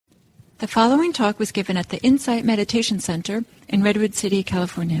The following talk was given at the Insight Meditation Center in Redwood City,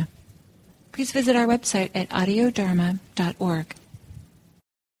 California. Please visit our website at audiodharma.org.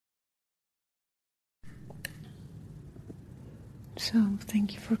 So,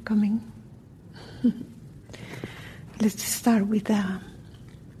 thank you for coming. Let's start with a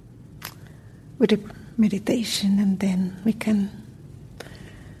meditation, and then we can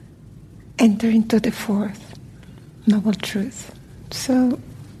enter into the fourth noble truth. So,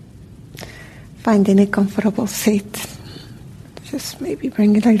 finding a comfortable seat, just maybe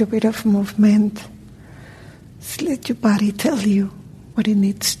bring a little bit of movement. Just let your body tell you what it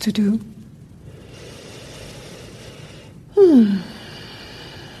needs to do.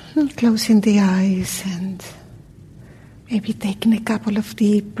 And closing the eyes and maybe taking a couple of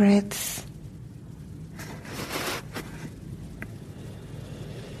deep breaths.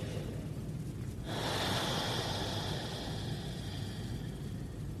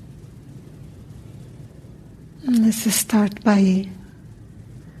 Let's start by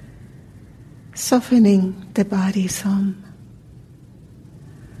softening the body some.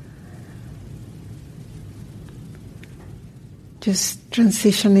 Just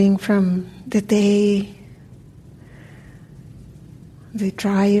transitioning from the day, the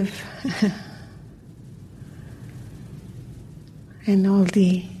drive, and all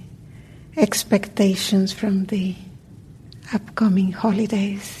the expectations from the upcoming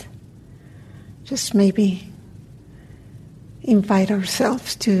holidays. Just maybe invite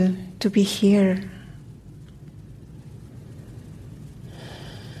ourselves to be here.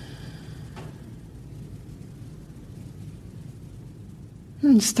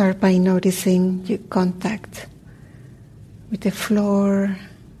 And start by noticing your contact with the floor,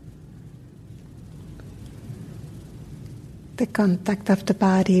 the contact of the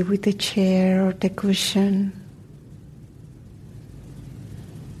body with the chair or the cushion.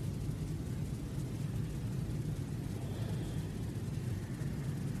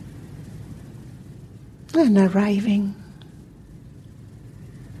 And arriving.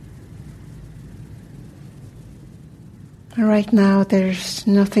 Right now there's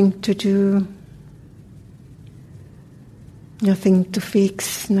nothing to do, nothing to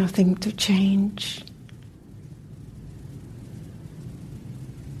fix, nothing to change.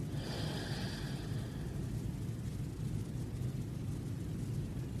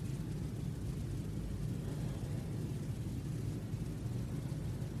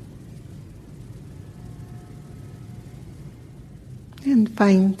 And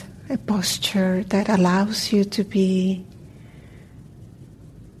find a posture that allows you to be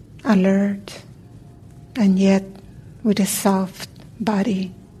alert and yet with a soft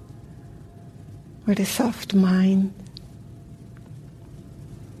body, with a soft mind.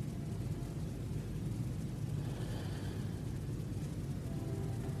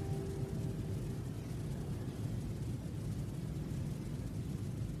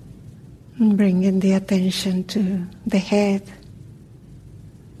 And bringing the attention to the head.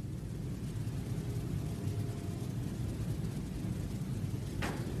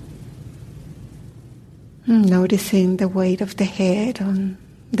 Noticing the weight of the head on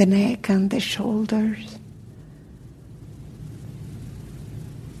the neck and the shoulders.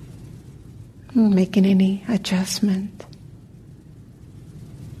 Making any adjustment.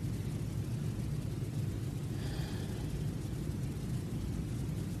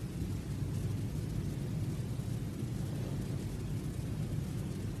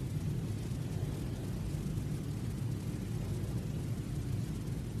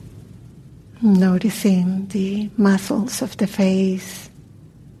 Noticing the muscles of the face.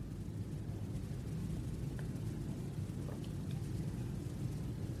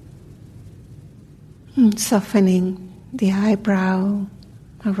 And softening the eyebrow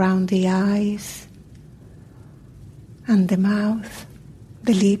around the eyes and the mouth,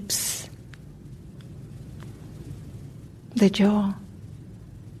 the lips, the jaw.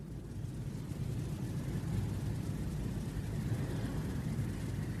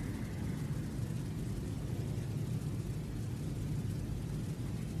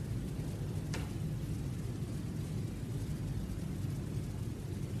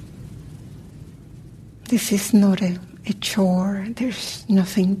 This is not a chore. There's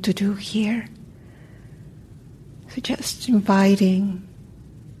nothing to do here. So just inviting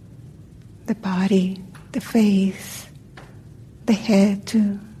the body, the face, the head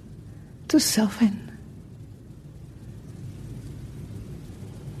to soften.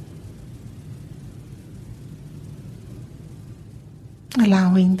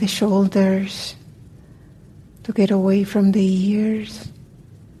 Allowing the shoulders to get away from the ears.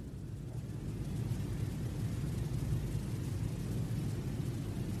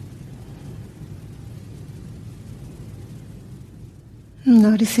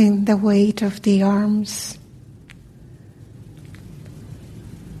 Noticing the weight of the arms.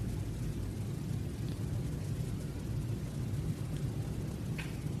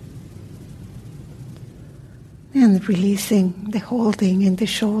 And releasing the holding in the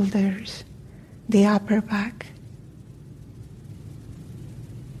shoulders, the upper back.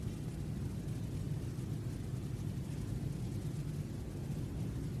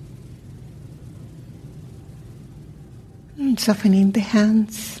 And softening the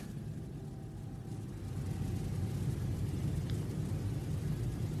hands.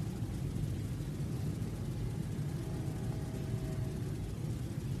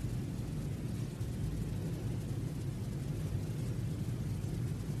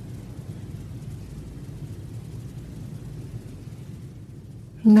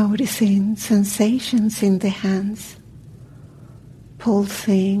 Noticing sensations in the hands,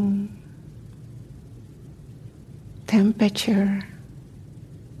 pulsing, temperature,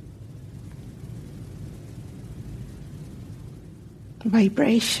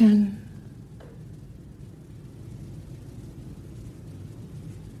 vibration.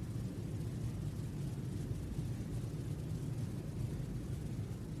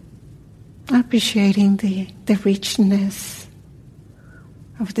 Appreciating the richness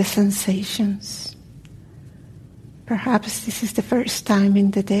of the sensations. Perhaps this is the first time in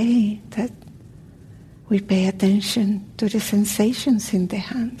the day that we pay attention to the sensations in the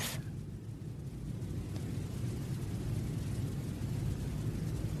hands.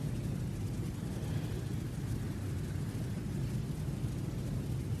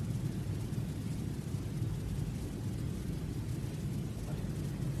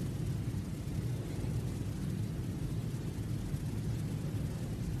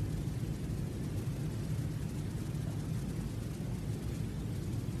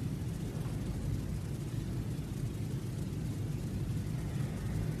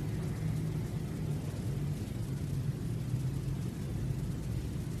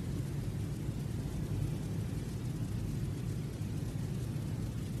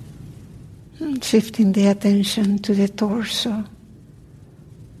 Shifting the attention to the torso.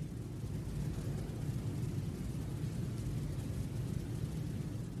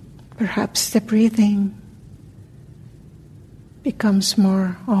 Perhaps the breathing becomes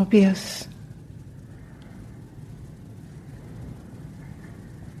more obvious.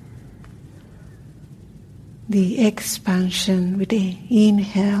 The expansion with the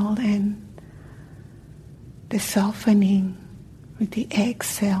inhale and the softening with the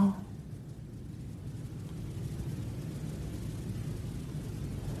exhale.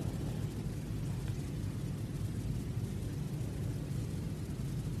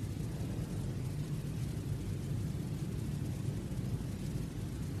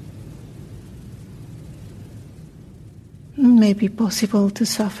 It may be possible to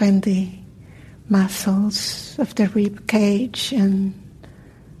soften the muscles of the rib cage and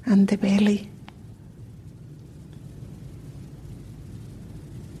the belly.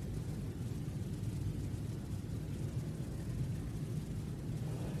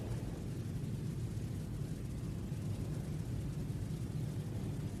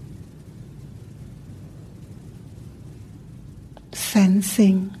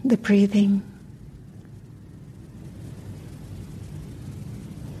 Sensing the breathing.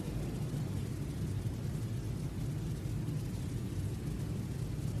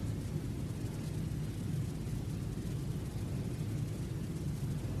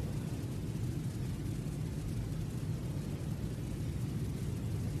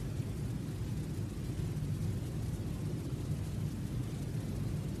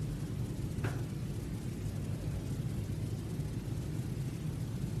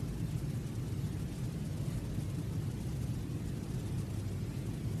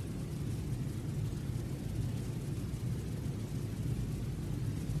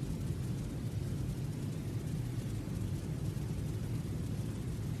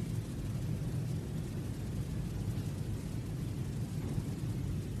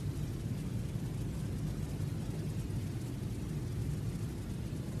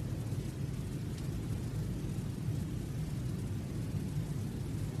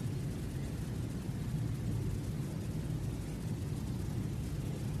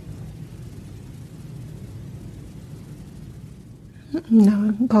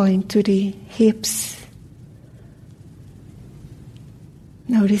 Now going to the hips.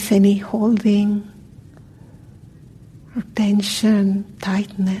 Notice any holding or tension,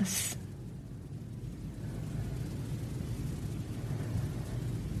 tightness.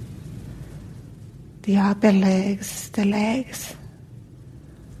 The upper legs, the legs.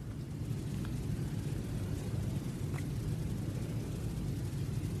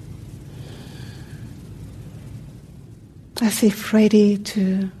 as if ready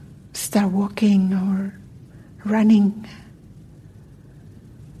to start walking or running.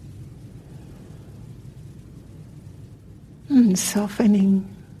 And softening.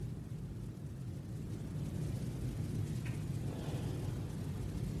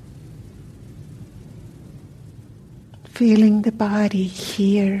 Feeling the body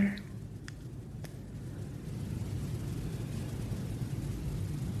here.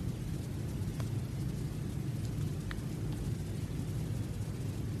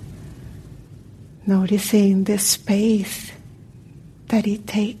 Noticing the space that it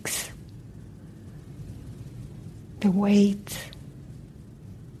takes, the weight,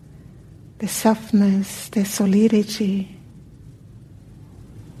 the softness, the solidity.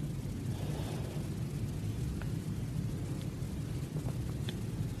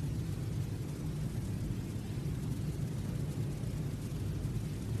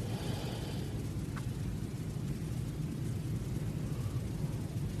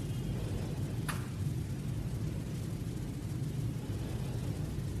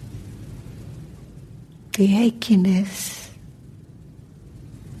 The achiness,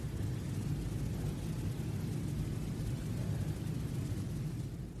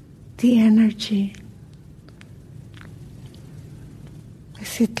 the energy.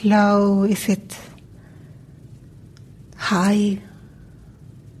 Is it low? Is it high?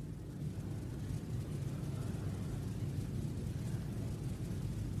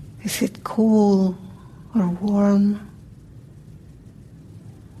 Is it cool or warm?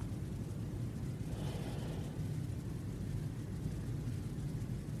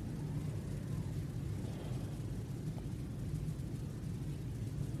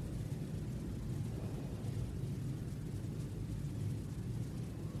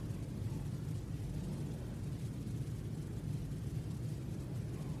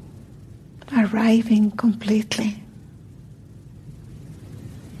 Arriving completely.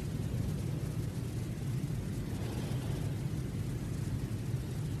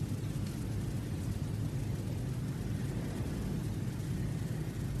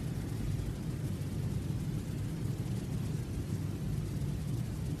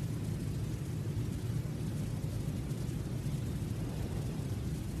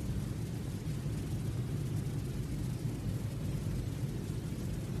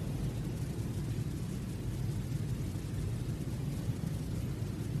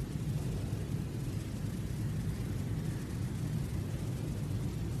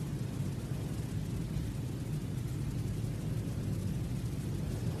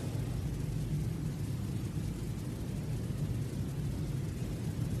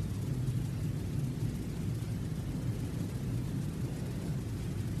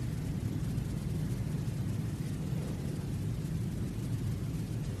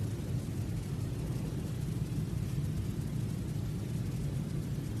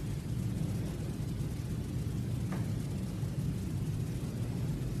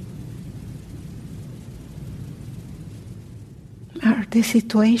 Are the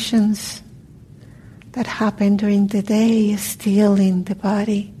situations that happen during the day still in the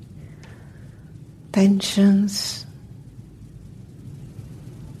body? Tensions,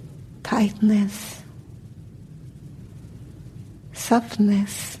 tightness,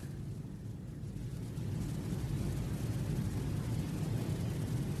 softness.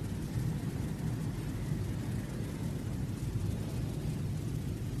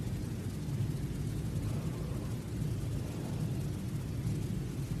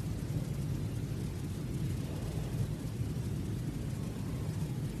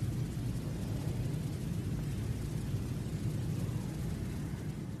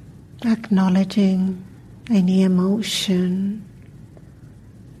 Acknowledging any emotion,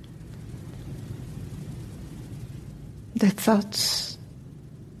 the thoughts,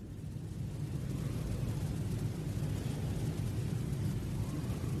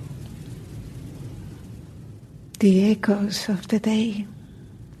 the echoes of the day.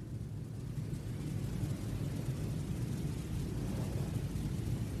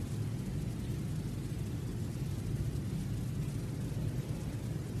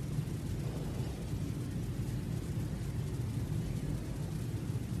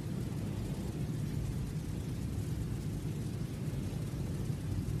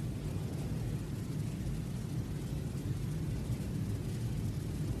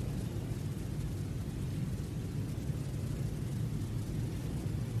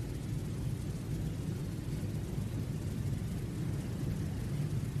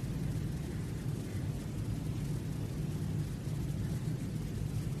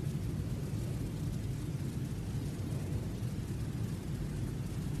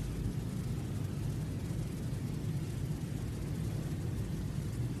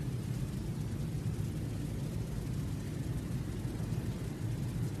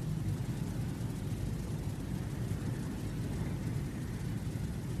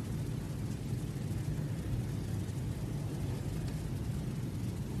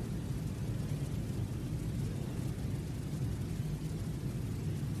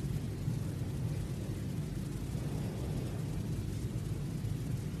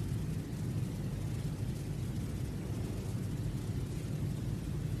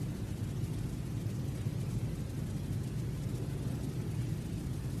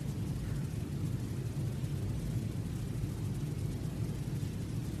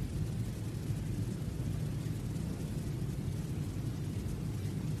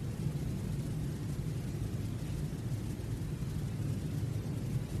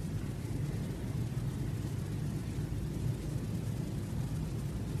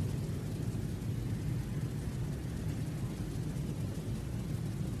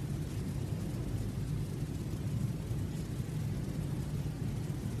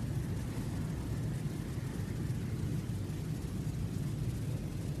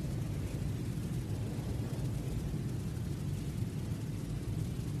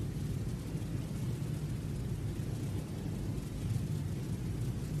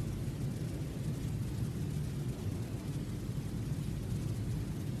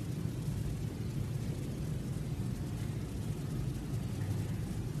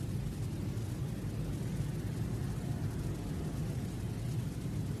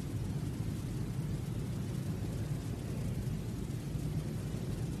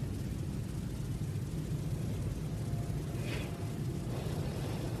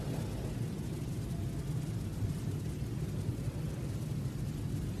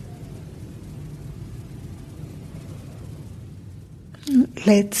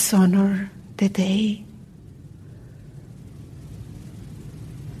 let's honor the day.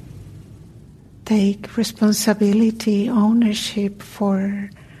 Take responsibility, ownership for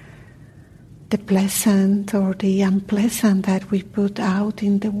the pleasant or the unpleasant that we put out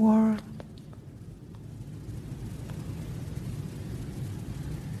in the world.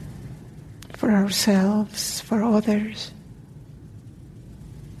 For ourselves, for others.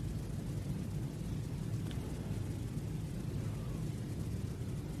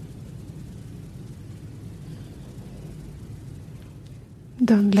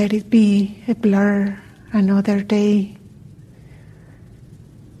 Don't let it be a blur, another day.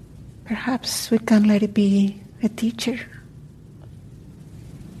 Perhaps we can let it be a teacher.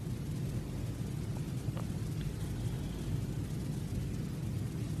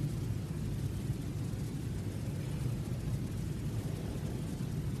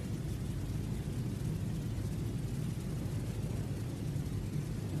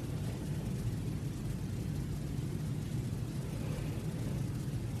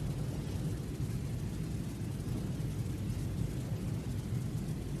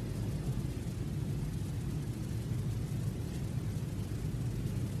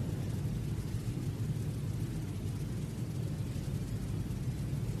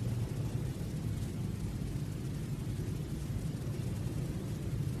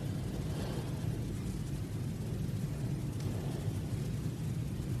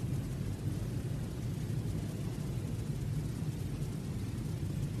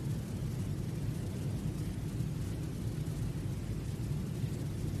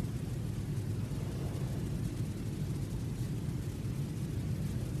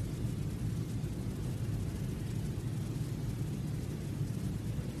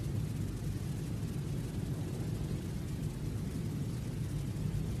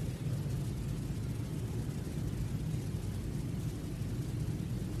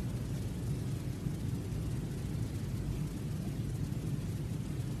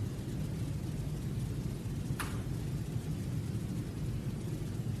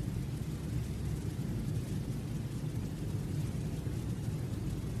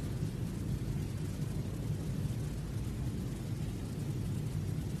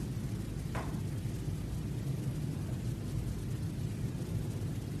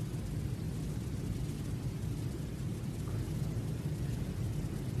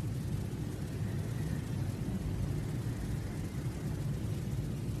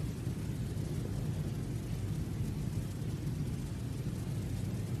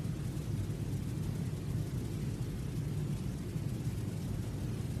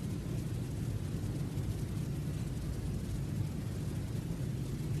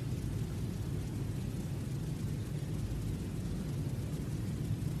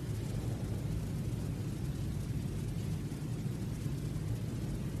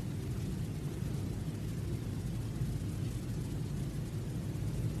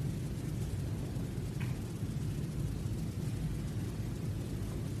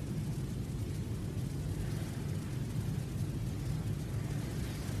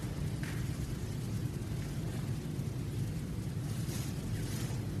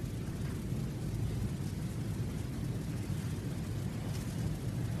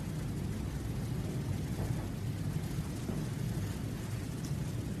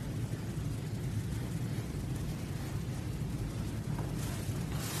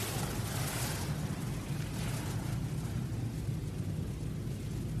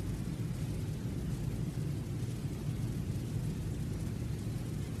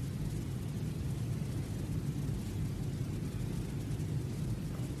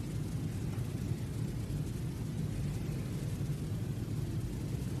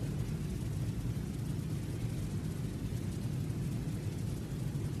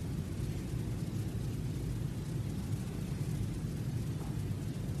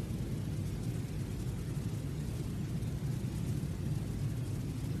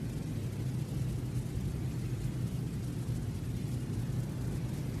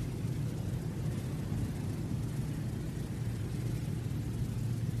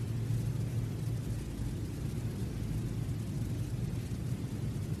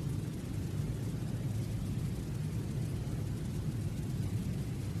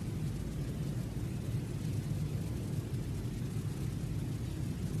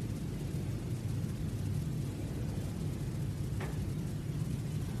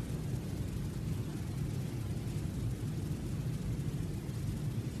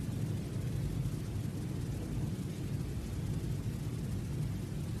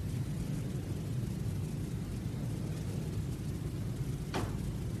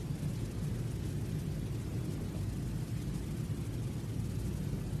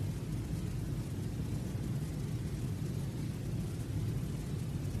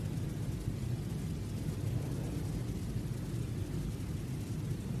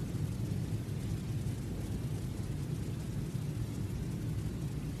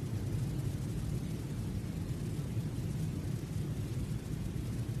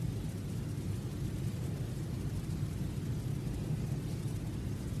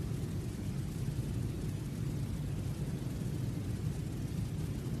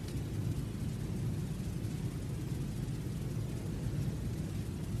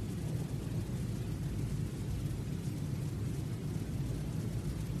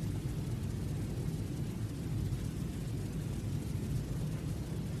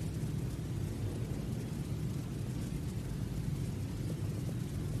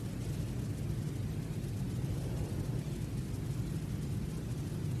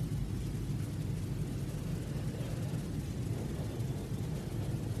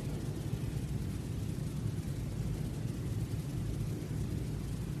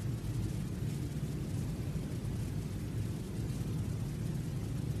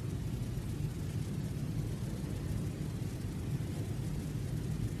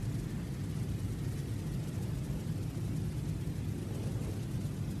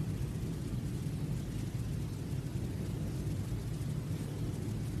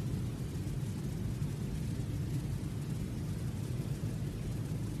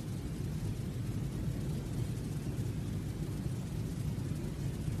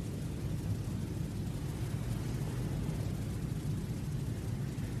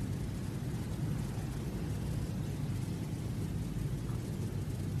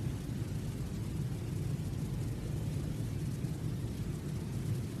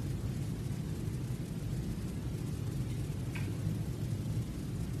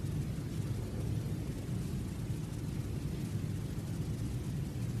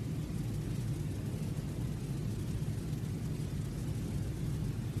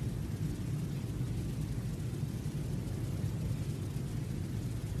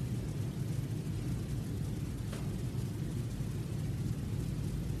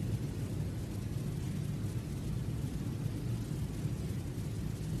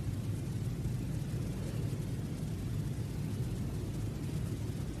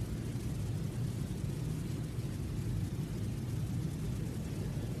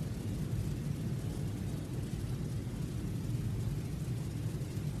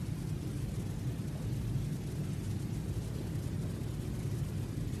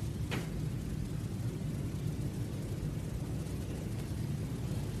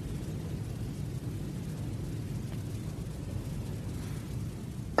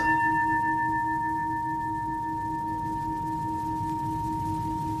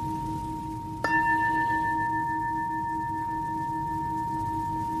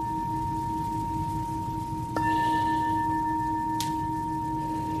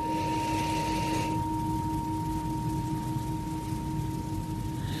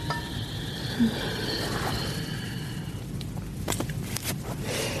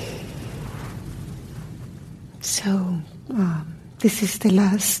 So, this is the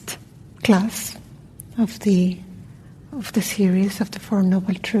last class of the series of the Four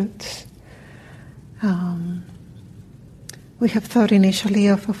Noble Truths. We have thought initially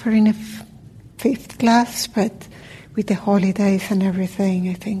of offering a fifth class, but with the holidays and everything,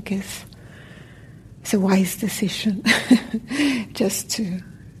 I think it's a wise decision just to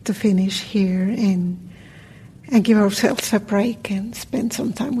finish here and give ourselves a break and spend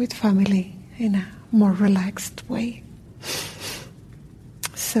some time with family in a more relaxed way.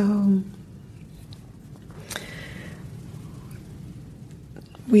 So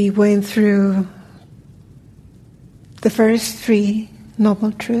we went through the first three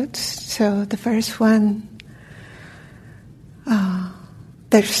noble truths. So the first one,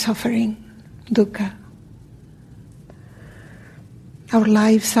 there's suffering, dukkha. Our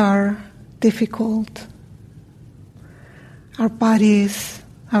lives are difficult. Our bodies,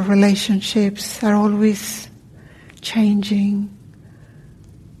 our relationships are always changing.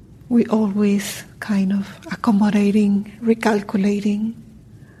 We always kind of accommodating, recalculating.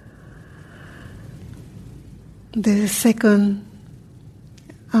 The second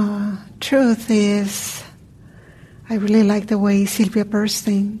truth is, I really like the way Sylvia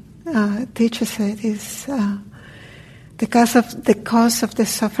Bernstein teaches it, is the cause of the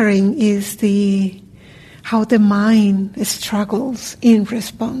suffering is how the mind struggles in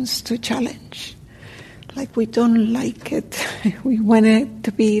response to challenge. Like we don't like it. We want it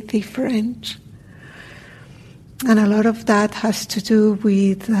to be different. And a lot of that has to do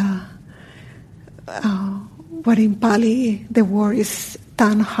with what in Pali the word is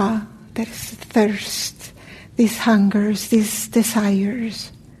tanha, that is thirst, these hungers, these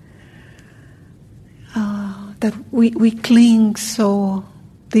desires. That we cling so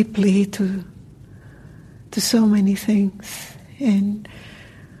deeply to so many things, and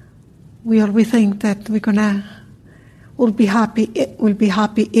we always think that we'll be happy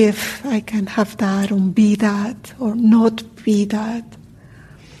if I can have that or be that or not be that.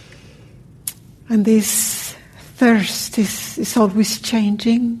 And this thirst is always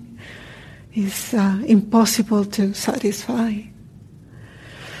changing, is impossible to satisfy.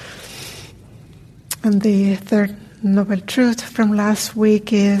 And the third noble truth from last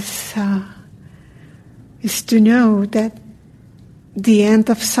week is to know that the end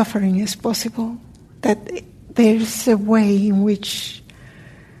of suffering is possible, that there's a way in which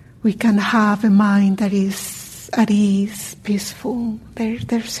we can have a mind that is at ease, peaceful.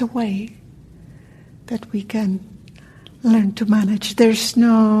 There's a way that we can learn to manage. There's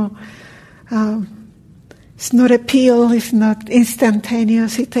no, it's not a pill, it's not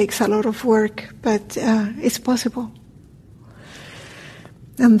instantaneous, it takes a lot of work, but it's possible.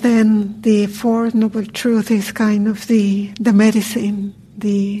 And then the fourth noble truth is kind of the medicine,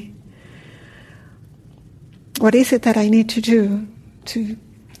 what is it that I need to do to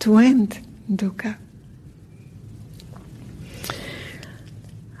end dukkha?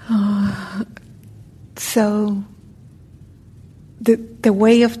 So the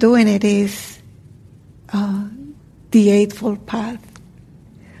way of doing it is the Eightfold Path.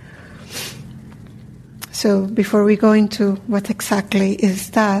 So before we go into what exactly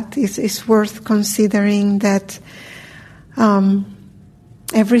is that, it's worth considering that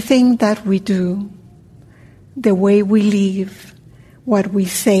everything that we do, the way we live, what we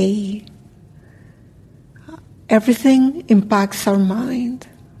say, everything impacts our mind,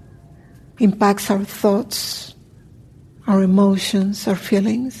 impacts our thoughts, our emotions, our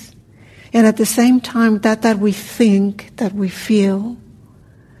feelings. And at the same time, that we think, that we feel,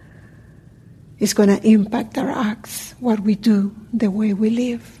 is going to impact our acts, what we do, the way we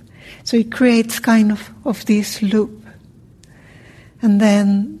live. So it creates kind of this loop. And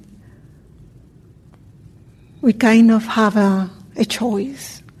then we kind of have a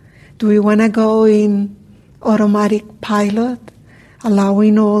choice. Do we want to go in automatic pilot,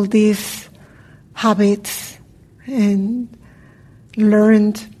 allowing all these habits and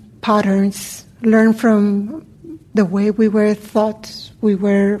learned patterns, learn from the way we were taught, we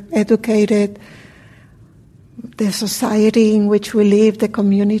were educated, the society in which we live, the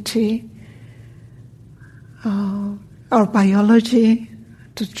community, our biology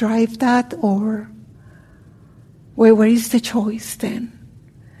to drive that, or where is the choice then?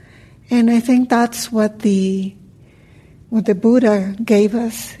 And I think that's what the Buddha gave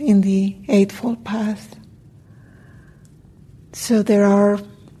us in the Eightfold Path. So there are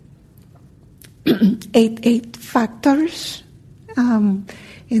eight factors.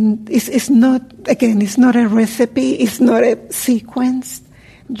 And it's not a recipe, it's not a sequence.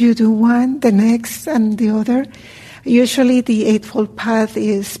 you do one, the next, and the other. Usually the Eightfold Path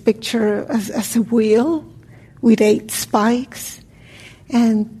is pictured as a wheel with 8 spikes.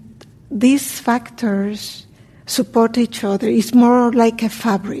 And these factors support each other. It's more like a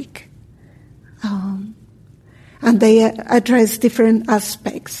fabric. And they address different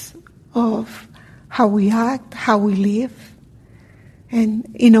aspects of how we act, how we live. And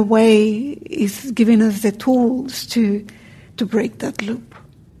in a way, it's giving us the tools to break that loop,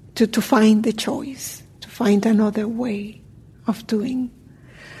 to find the choice, to find another way of doing.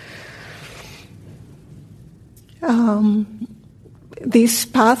 This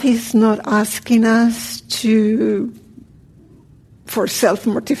path is not asking us for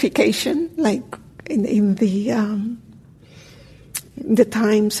self-mortification, like in the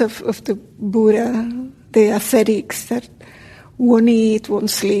times of the Buddha, the ascetics that won't eat, won't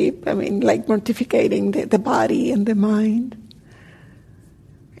sleep, like mortifying the body and the mind.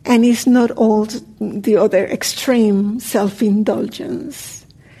 And it's not all the other extreme self-indulgence.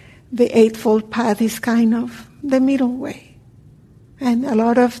 The Eightfold Path is kind of the middle way. And a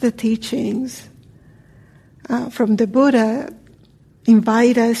lot of the teachings from the Buddha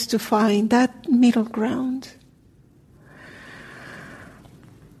invite us to find that middle ground.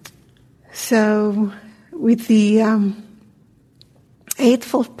 So with the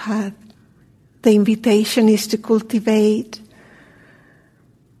Eightfold Path, the invitation is to cultivate,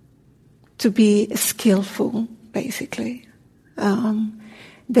 to be skillful, basically.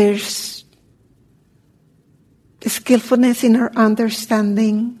 There's skillfulness in our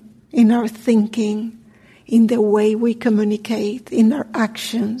understanding, in our thinking, in the way we communicate, in our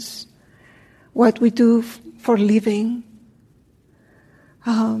actions, what we do for living.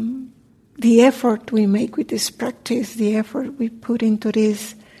 The effort we make with this practice, the effort we put into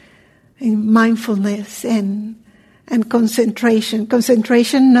this in mindfulness and concentration.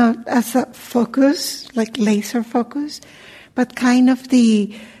 Concentration not as a focus, like laser focus, but kind of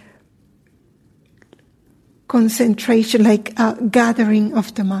the concentration, like a gathering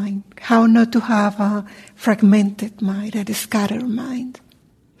of the mind. How not to have a fragmented mind, a scattered mind.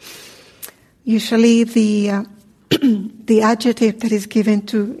 Usually the adjective that is given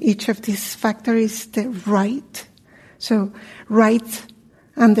to each of these factors is the right. So right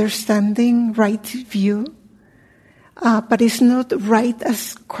understanding, right view. But it's not right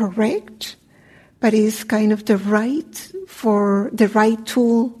as correct, but it's kind of the right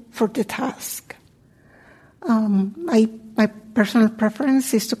tool for the task. My personal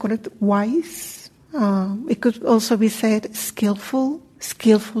preference is to call it wise. It could also be said skillful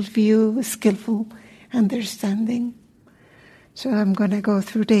view, skillful understanding. So I'm going to go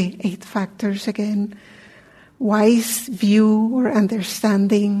through the 8 factors again. Wise view or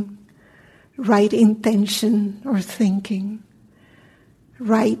understanding, right intention or thinking,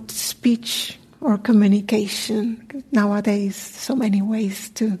 right speech or communication. Nowadays, so many ways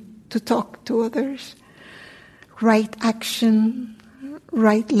to talk to others. Right action,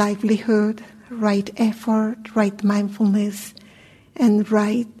 right livelihood, right effort, right mindfulness, and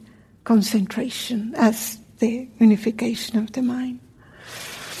right concentration as the unification of the mind.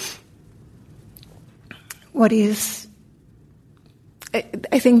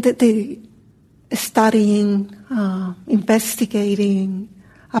 I think that the studying, investigating,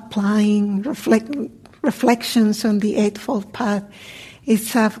 applying, reflections on the Eightfold Path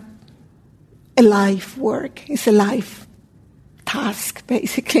is a life work. It's a life task,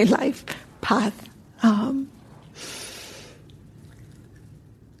 basically, life path.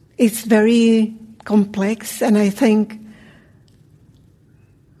 It's very complex, and I think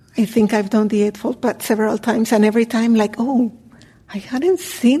I've done the Eightfold Path several times, and every time, I hadn't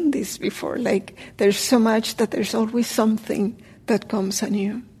seen this before. There's so much that there's always something that comes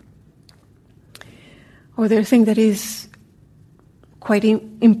anew. Other thing that is quite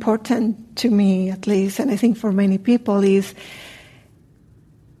important to me, at least, and I think for many people, is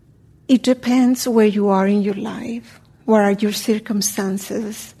it depends where you are in your life. What are your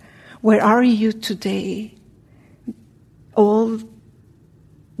circumstances? Where are you today? All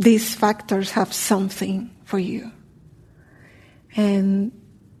these factors have something for you. And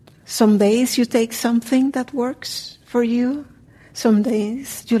some days you take something that works for you. Some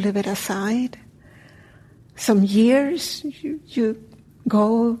days you leave it aside. Some years you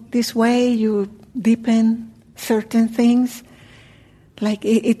go this way, you deepen certain things.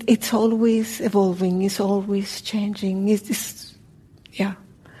 It's always evolving, it's always changing.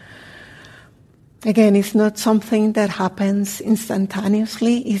 Again, it's not something that happens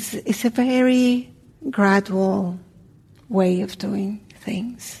instantaneously. It's a very gradual way of doing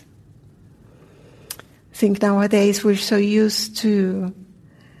things. I think nowadays we're so used to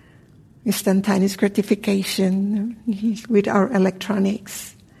instantaneous gratification with our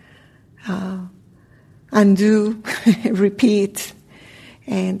electronics. Undo, repeat.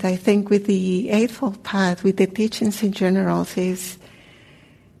 And I think with the Eightfold Path, with the teachings in general,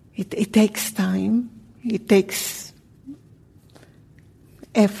 it takes time, it takes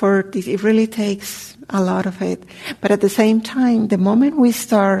effort, it really takes a lot of it. But at the same time, the moment we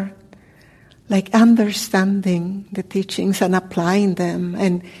start understanding the teachings and applying them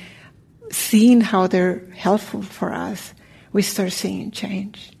and seeing how they're helpful for us, we start seeing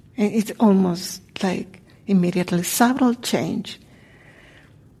change. And it's almost like immediately subtle change.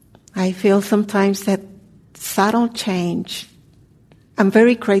 I feel sometimes that subtle change, I'm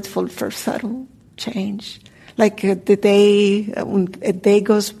very grateful for subtle change. Like a day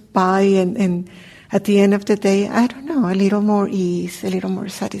goes by and at the end of the day, I don't know, a little more ease, a little more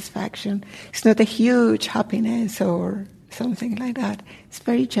satisfaction. It's not a huge happiness or something like that. It's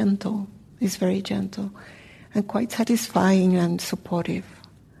very gentle. It's very gentle and quite satisfying and supportive.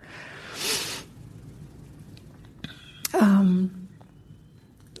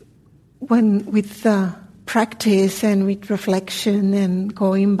 When with practice and with reflection and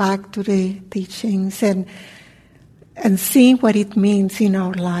going back to the teachings and seeing what it means in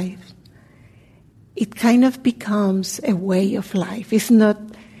our life, it kind of becomes a way of life. It's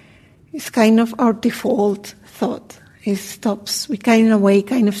kind of our default thought. It stops, we kind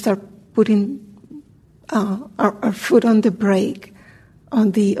of start putting our foot on the brake,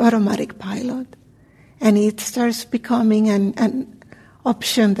 on the automatic pilot. And it starts becoming an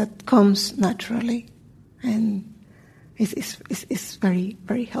option that comes naturally. And it's very,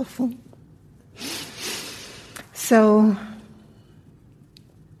 very helpful. So,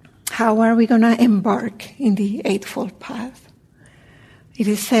 how are we going to embark in the Eightfold Path? It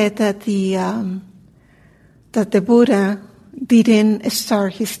is said that the Buddha didn't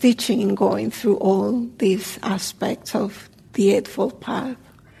start his teaching going through all these aspects of the Eightfold Path.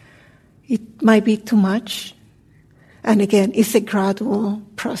 It might be too much. And again, it's a gradual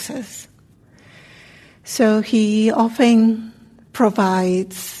process. So he often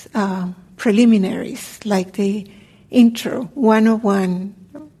provides preliminaries, like the intro, 101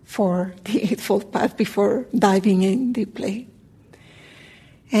 for the Eightfold Path before diving in deeply.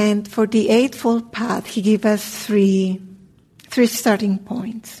 And for the Eightfold Path, he gives us three starting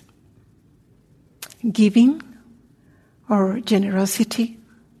points. Giving, or generosity,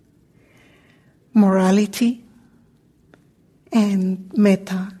 morality, and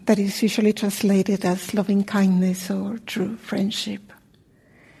metta, that is usually translated as loving kindness or true friendship.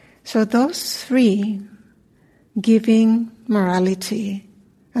 So those three, giving, morality,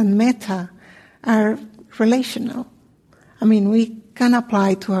 and metta, are relational. I mean, we can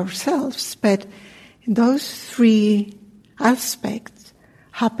apply to ourselves, but those three aspects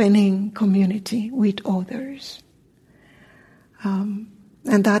happen in community with others. And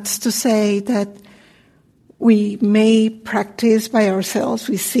that's to say that we may practice by ourselves,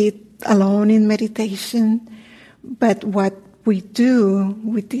 we sit alone in meditation, but what we do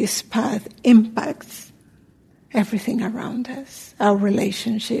with this path impacts everything around us, our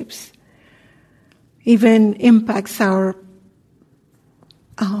relationships, even impacts our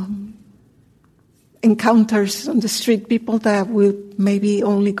encounters on the street, people that we're maybe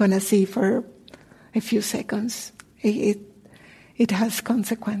only going to see for a few seconds. It has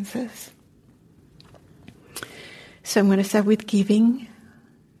consequences. So I'm going to start with giving.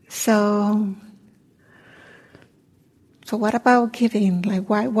 So what about giving? Like,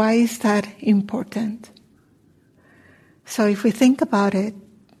 why is that important? So if we think about it,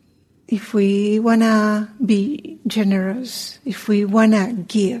 if we want to be generous, if we want to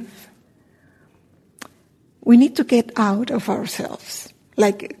give, we need to get out of ourselves.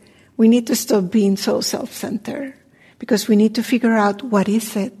 Like, we need to stop being so self-centered, because we need to figure out what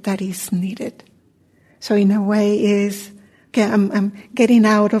is it that is needed. So in a way okay, I'm getting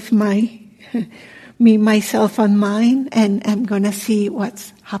out of my me, myself, and mine, and I'm going to see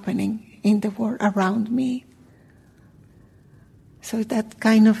what's happening in the world around me. So that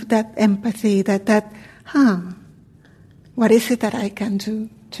kind of, that empathy, what is it that I can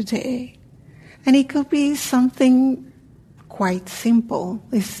do today? And it could be something quite simple.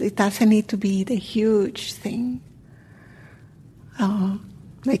 It doesn't need to be the huge thing.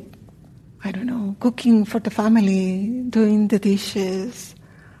 Like, I don't know, cooking for the family, doing the dishes,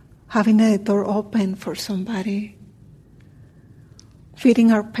 having a door open for somebody,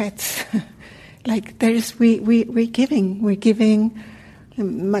 feeding our pets. Like, we're giving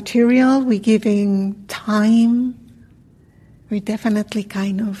material, we're giving time. We're definitely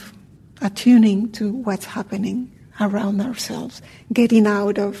kind of attuning to what's happening around ourselves, getting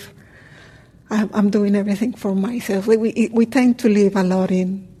out of I'm doing everything for myself. We tend to live a lot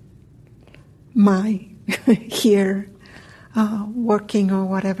in my, here, working or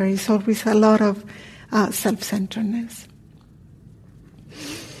whatever. It's always a lot of self-centeredness.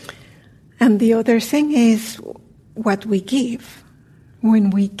 And the other thing is what we give. When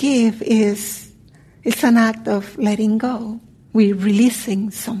we give it's an act of letting go. We're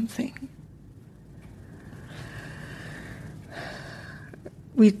releasing something.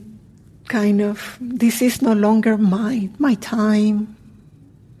 We kind of, this is no longer mine, my time,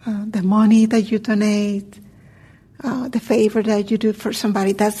 the money that you donate, the favor that you do for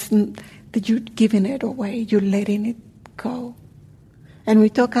somebody, that you're giving it away, you're letting it go. And we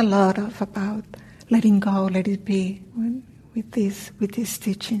talk a lot about letting go, let it be with these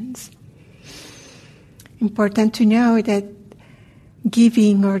teachings. Important to know that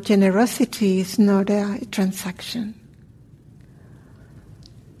giving or generosity is not a transaction.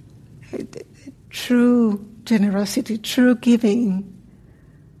 True generosity, true giving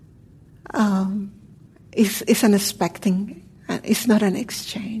is an expecting. It's not an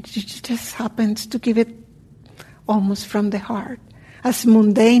exchange. It just happens to give it almost from the heart, as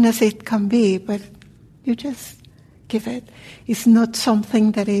mundane as it can be, but you just give it. It's not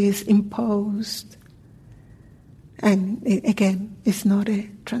something that is imposed. And again, it's not a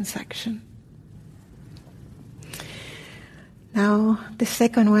transaction. Now, the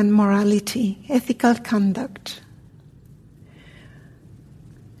second one, morality, ethical conduct.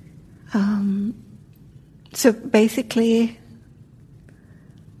 So basically,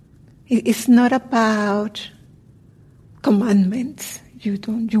 it's not about commandments. You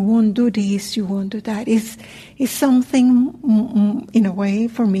won't do this, you won't do that. It's something, in a way,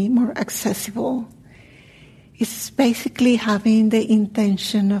 for me, more accessible. It's basically having the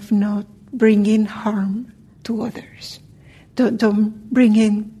intention of not bringing harm to others. Don't bring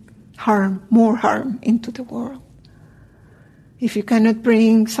in more harm into the world. If you cannot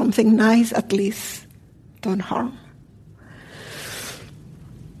bring something nice, at least don't harm.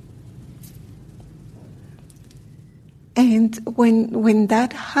 And when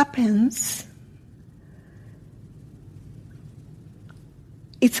that happens,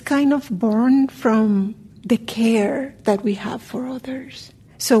 it's kind of born from the care that we have for others.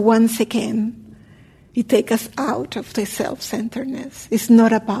 So once again, it takes us out of the self-centeredness. It's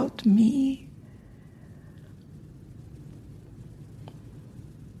not about me.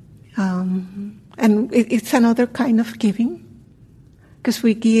 And it's another kind of giving, because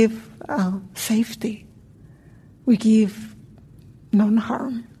we give safety. We give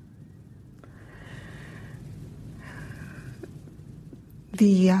non-harm.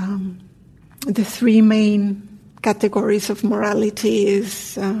 The three main categories of morality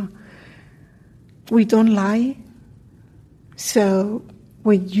is we don't lie. So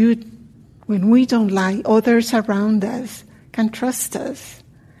when we don't lie, others around us can trust us.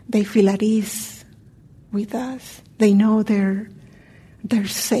 They feel at ease with us. They know they're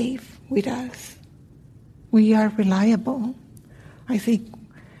safe with us. We are reliable. I think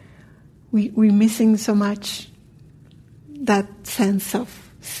we're missing so much that sense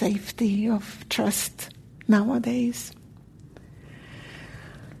of safety, of trust nowadays.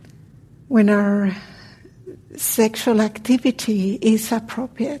 When our sexual activity is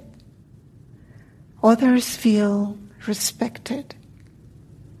appropriate, others feel respected.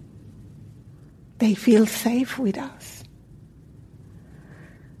 They feel safe with us.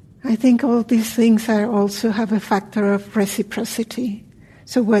 I think all these things also have a factor of reciprocity.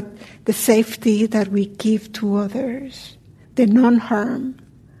 So the safety that we give to others, the non-harm,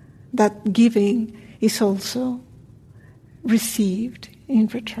 that giving is also received in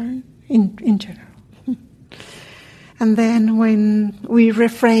return, in general. And then when we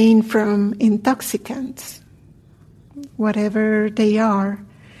refrain from intoxicants, whatever they are,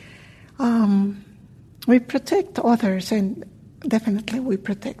 we protect others, and definitely we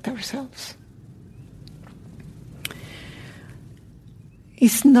protect ourselves.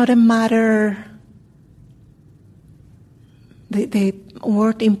 It's not a matter, the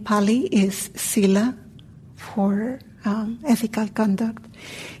word in Pali is sila for ethical conduct.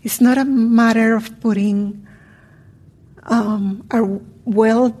 It's not a matter of putting our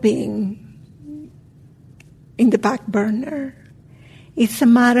well-being in the back burner. It's a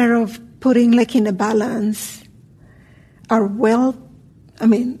matter of putting in a balance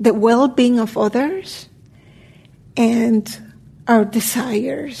the well-being of others and our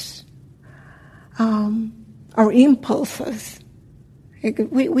desires, our impulses.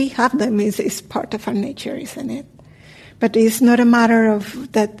 We have them, it's part of our nature, isn't it? But it's not a matter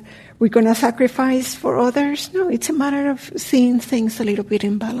of that we're going to sacrifice for others. No, it's a matter of seeing things a little bit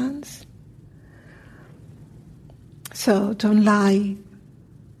in balance. So don't lie.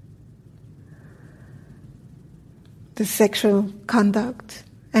 The sexual conduct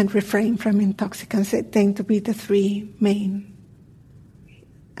and refrain from intoxicants tend to be the three main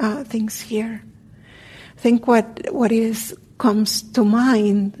things here. I think what comes to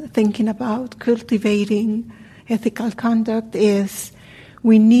mind thinking about cultivating ethical conduct is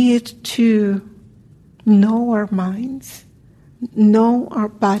we need to know our minds, know our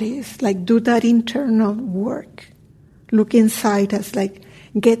bodies, like do that internal work. Look inside us, like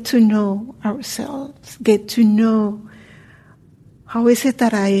get to know ourselves, get to know how is it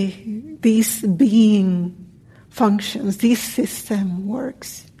that this being functions, this system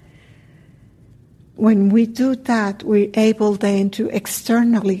works. When we do that, we're able then to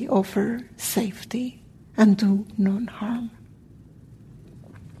externally offer safety and do non-harm.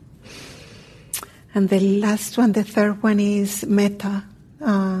 And the last one, the third one is metta,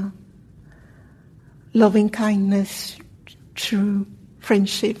 loving kindness, true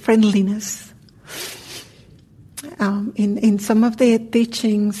friendship, friendliness. In some of the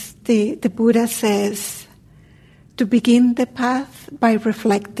teachings, the Buddha says to begin the path by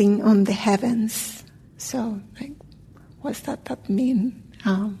reflecting on the heavens. So, like, what's that mean?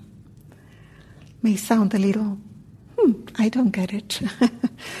 May sound a little, I don't get it.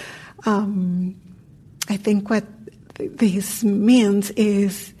 I think what this means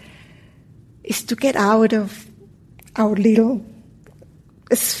is to get out of our little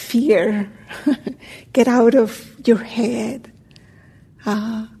sphere, get out of your head.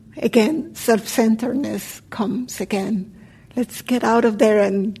 Again, self-centeredness comes again. Let's get out of there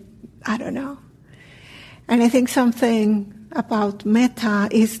and, I don't know. And I think something about metta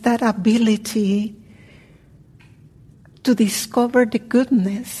is that ability to discover the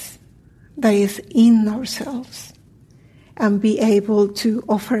goodness that is in ourselves and be able to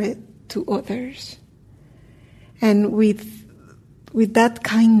offer it to others. And with that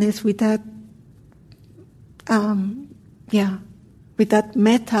kindness, with that, with that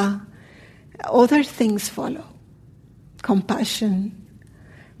metta, other things follow. Compassion,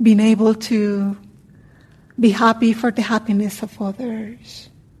 being able to be happy for the happiness of others,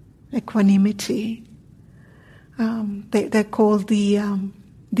 equanimity. They're called the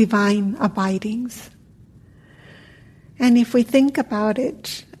divine abidings. And if we think about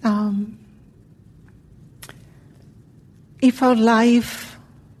it, if our life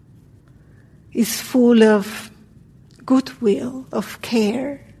is full of goodwill, of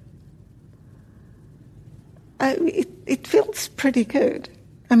care, it feels pretty good.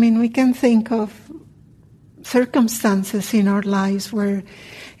 I mean, we can think of circumstances in our lives where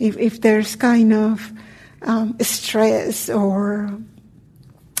if there's kind of stress or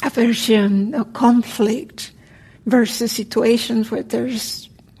aversion or conflict versus situations where there's,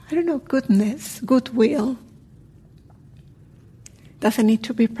 goodness, goodwill. Doesn't need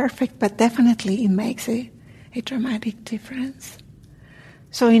to be perfect, but definitely it makes a dramatic difference.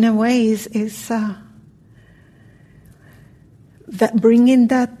 So in a way, is that bringing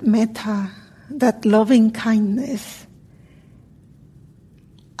that metta, that loving kindness,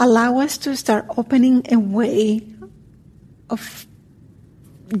 allow us to start opening a way of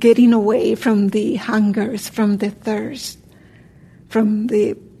getting away from the hungers, from the thirst, from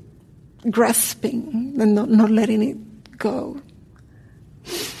the grasping and not letting it go.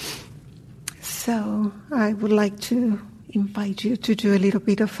 So I would like to invite you to do a little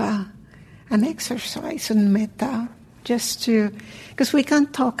bit of an exercise on metta, because we can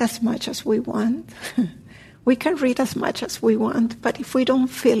talk as much as we want. We can read as much as we want, but if we don't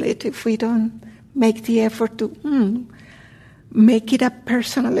feel it, if we don't make the effort to make it a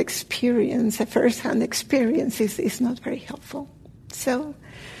personal experience, a first-hand experience, is not very helpful. So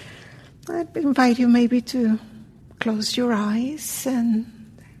I'd invite you maybe to close your eyes and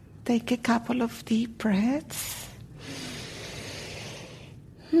take a couple of deep breaths.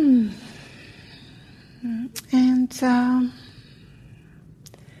 And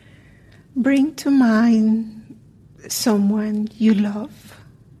bring to mind someone you love.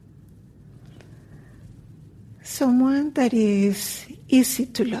 Someone that is easy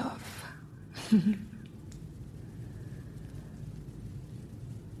to love.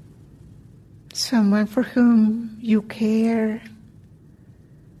 Someone for whom you care,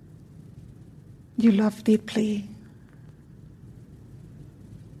 you love deeply.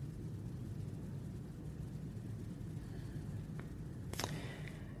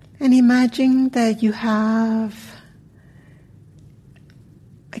 And imagine that you have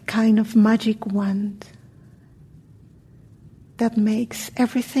a kind of magic wand that makes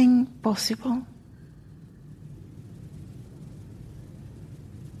everything possible.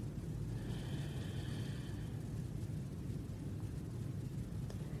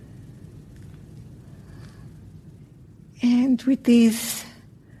 And with this,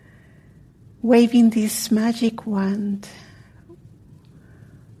 waving this magic wand,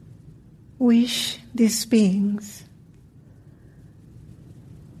 wish these beings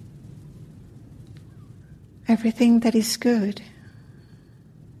everything that is good.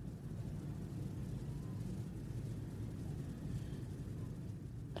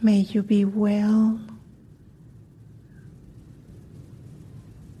 May you be well.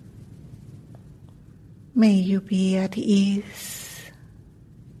 May you be at ease.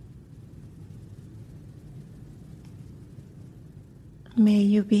 May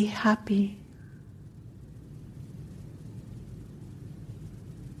you be happy.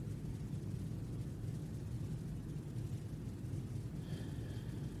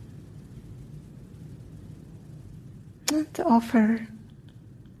 And offer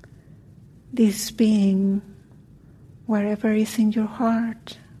this being wherever is in your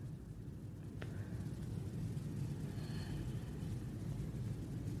heart.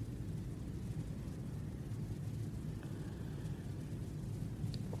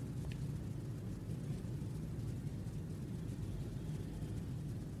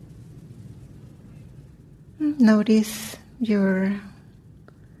 Notice your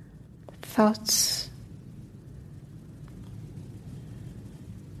thoughts,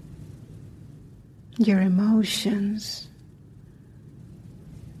 your emotions.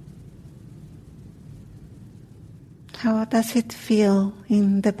 How does it feel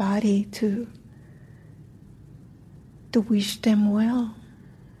in the body to wish them well?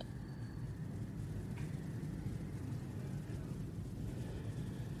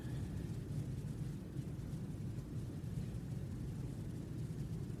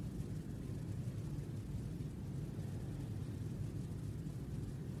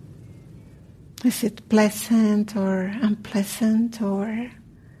 Is it pleasant or unpleasant, or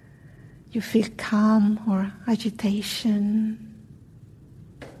you feel calm or agitation?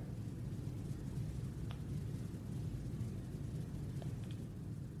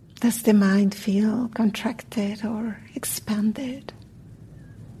 Does the mind feel contracted or expanded?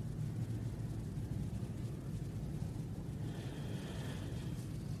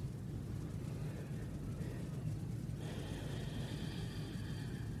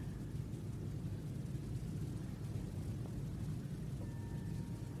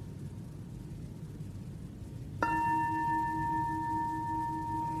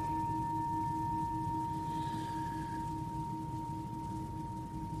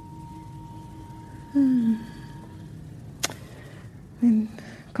 And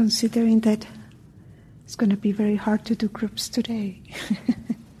considering that it's going to be very hard to do groups today,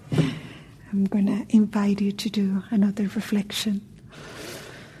 I'm going to invite you to do another reflection.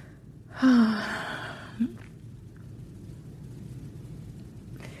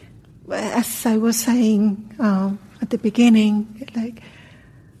 As I was saying at the beginning, like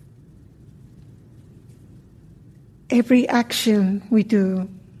every action we do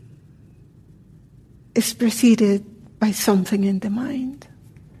is preceded by something in the mind.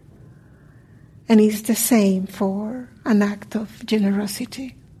 And it's the same for an act of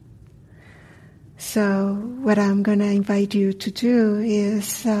generosity. So what I'm going to invite you to do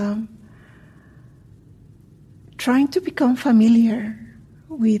is trying to become familiar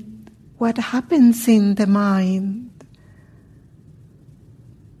with what happens in the mind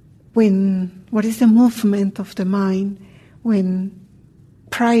what is the movement of the mind when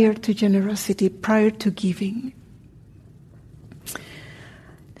prior to generosity, prior to giving.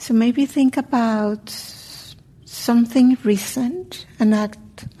 So maybe think about something recent, an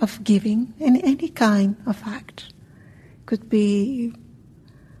act of giving, any kind of act. Could be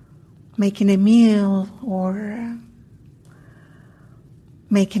making a meal or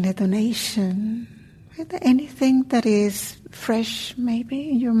making a donation, anything that is fresh maybe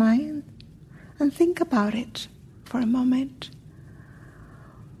in your mind, and think about it for a moment.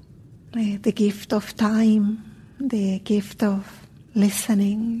 The gift of time, the gift of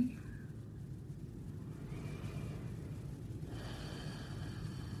listening.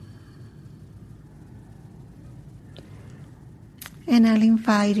 And I'll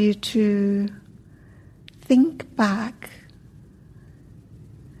invite you to think back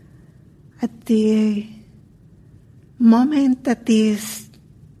at the moment that this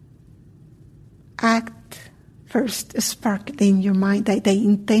act first sparked in your mind, the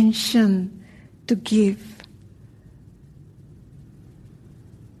intention to give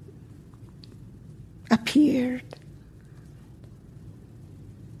appeared.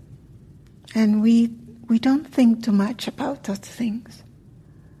 And we don't think too much about those things.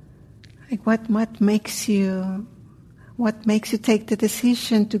 Like what makes you take the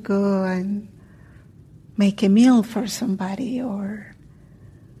decision to go and make a meal for somebody or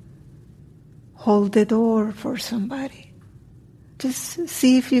hold the door for somebody. Just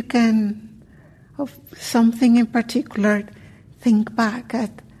see if you can, of something in particular, think back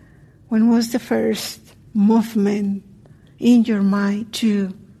at when was the first movement in your mind to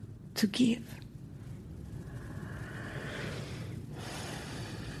give.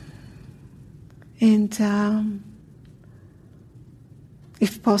 And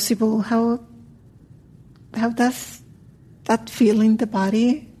if possible, how does that feel in the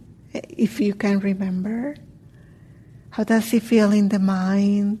body, if you can remember? How does it feel in the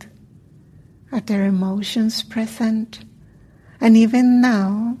mind? Are there emotions present? And even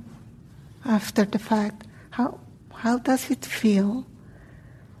now, after the fact, how does it feel?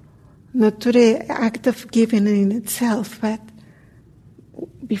 Not to the act of giving in itself, but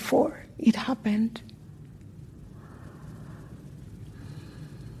before it happened.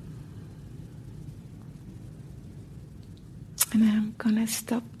 And I'm going to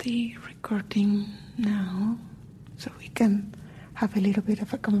stop the recording now so we can have a little bit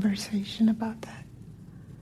of a conversation about that.